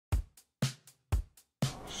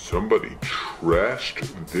Somebody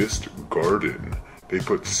trashed this garden. They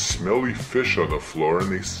put smelly fish on the floor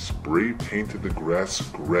and they spray painted the grass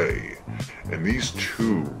gray. And these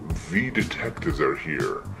two V detectives are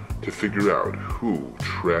here to figure out who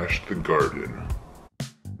trashed the garden.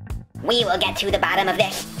 We will get to the bottom of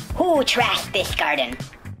this. Who trashed this garden?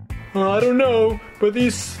 I don't know, but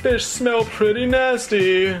these fish smell pretty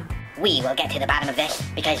nasty. We will get to the bottom of this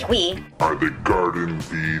because we Are the Garden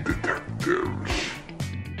V detectives.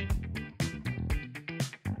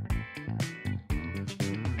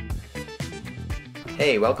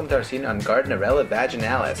 Hey, welcome to our scene on Gardnerella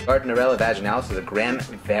vaginalis. Gardnerella vaginalis is a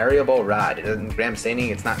gram-variable rod. It doesn't gram staining,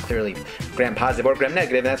 it's not clearly gram-positive or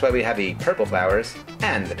gram-negative, and that's why we have the purple flowers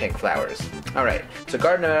and the pink flowers. Alright, so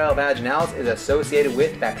Gardnerella vaginalis is associated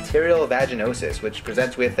with bacterial vaginosis, which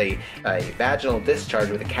presents with a vaginal discharge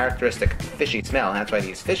with a characteristic fishy smell, and that's why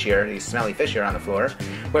these fish here, these smelly fish here on the floor,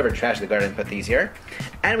 whoever trashed the garden put these here.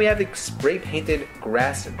 And we have the spray-painted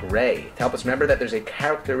grass gray to help us remember that there's a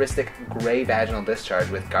characteristic gray vaginal discharge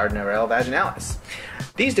with Gardnerella vaginalis.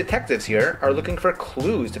 These detectives here are looking for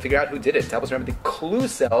clues to figure out who did it, to help us remember the clue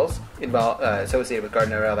cells associated with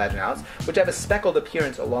Gardnerella vaginalis, which have a speckled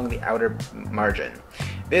appearance along the outer margin.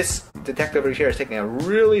 This detective over here is taking a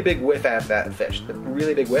really big whiff out of that fish. A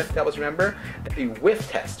really big whiff to help us remember the whiff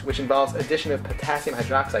test, which involves addition of potassium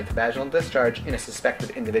hydroxide to vaginal discharge in a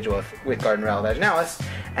suspected individual with Gardnerella vaginalis,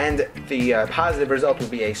 and the positive result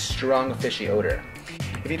would be a strong fishy odor.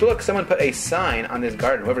 If you look, someone put a sign on this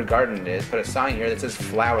garden, whoever garden it is, put a sign here that says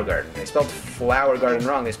flower garden. They spelled flower garden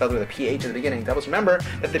wrong. They spelled it with a PH at the beginning. To help us remember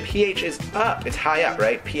that the pH is up. It's high up,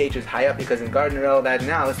 right? pH is high up because in Gardnerella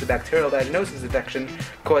vaginalis, the bacterial vaginosis infection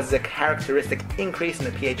causes a characteristic increase in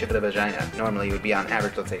the pH of the vagina. Normally it would be on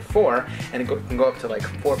average, let's say 4, and it can go up to like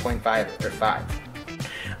 4.5 or 5.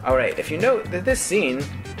 Alright, if you note that this scene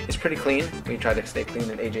is pretty clean. We try to stay clean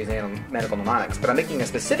in AJ's medical mnemonics, but I'm making a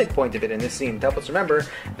specific point of it in this scene to help us remember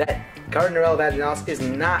that Gardnerella vaginalis is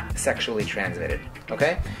not sexually transmitted.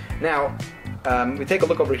 Okay? Now, we take a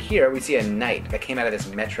look over here, we see a knight that came out of this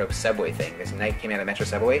metro subway thing. This knight came out of the metro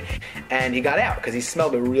subway, and he got out because he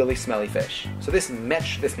smelled a really smelly fish. So this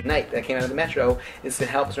knight that came out of the metro is to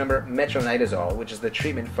help us remember metronidazole, which is the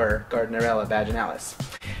treatment for Gardnerella vaginalis.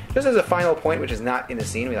 Just as a final point, which is not in the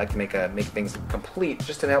scene, we like to make things complete,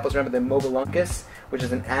 just to help us remember the mobiluncus, which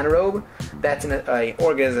is an anaerobe. That's an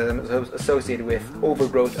organism associated with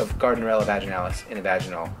overgrowth of Gardnerella vaginalis in a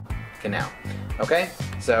vaginal canal. Okay,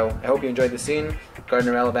 so I hope you enjoyed the scene.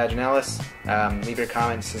 Gardnerella vaginalis. Leave your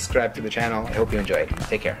comments, subscribe to the channel. I hope you enjoyed.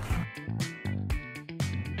 Take care.